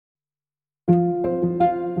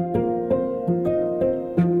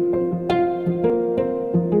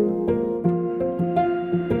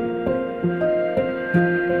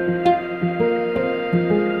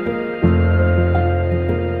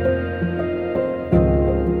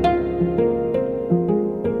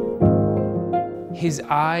His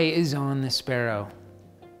eye is on the sparrow.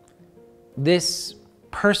 This,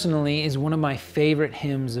 personally, is one of my favorite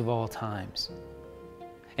hymns of all times.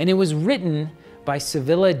 And it was written by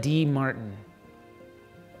Civilla Martin.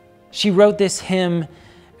 She wrote this hymn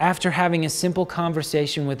after having a simple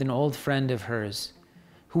conversation with an old friend of hers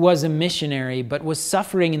who was a missionary but was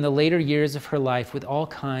suffering in the later years of her life with all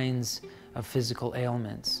kinds of physical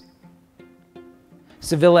ailments.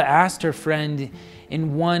 Civilla asked her friend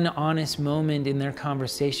in one honest moment in their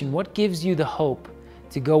conversation, "What gives you the hope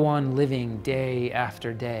to go on living day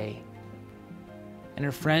after day?" And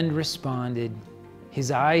her friend responded, "His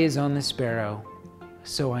eye is on the sparrow,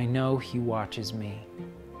 so I know he watches me."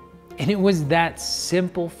 And it was that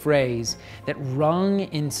simple phrase that rung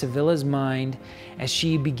in Civilla's mind as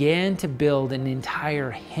she began to build an entire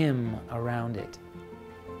hymn around it.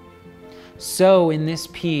 So in this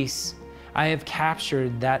piece, I have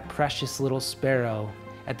captured that precious little sparrow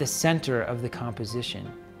at the center of the composition.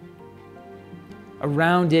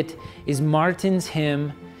 Around it is Martin's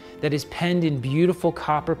hymn that is penned in beautiful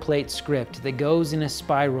copperplate script that goes in a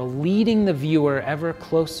spiral, leading the viewer ever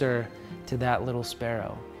closer to that little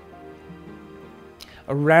sparrow.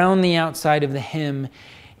 Around the outside of the hymn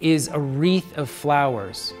is a wreath of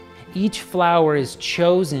flowers. Each flower is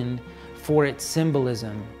chosen for its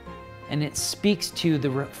symbolism, and it speaks to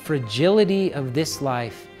the fragility of this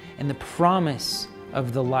life and the promise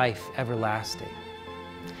of the life everlasting.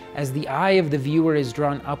 As the eye of the viewer is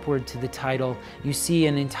drawn upward to the title, you see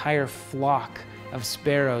an entire flock of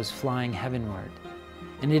sparrows flying heavenward.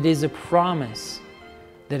 And it is a promise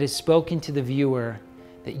that is spoken to the viewer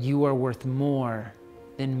that you are worth more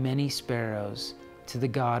than many sparrows to the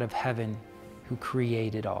God of heaven who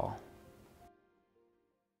created all.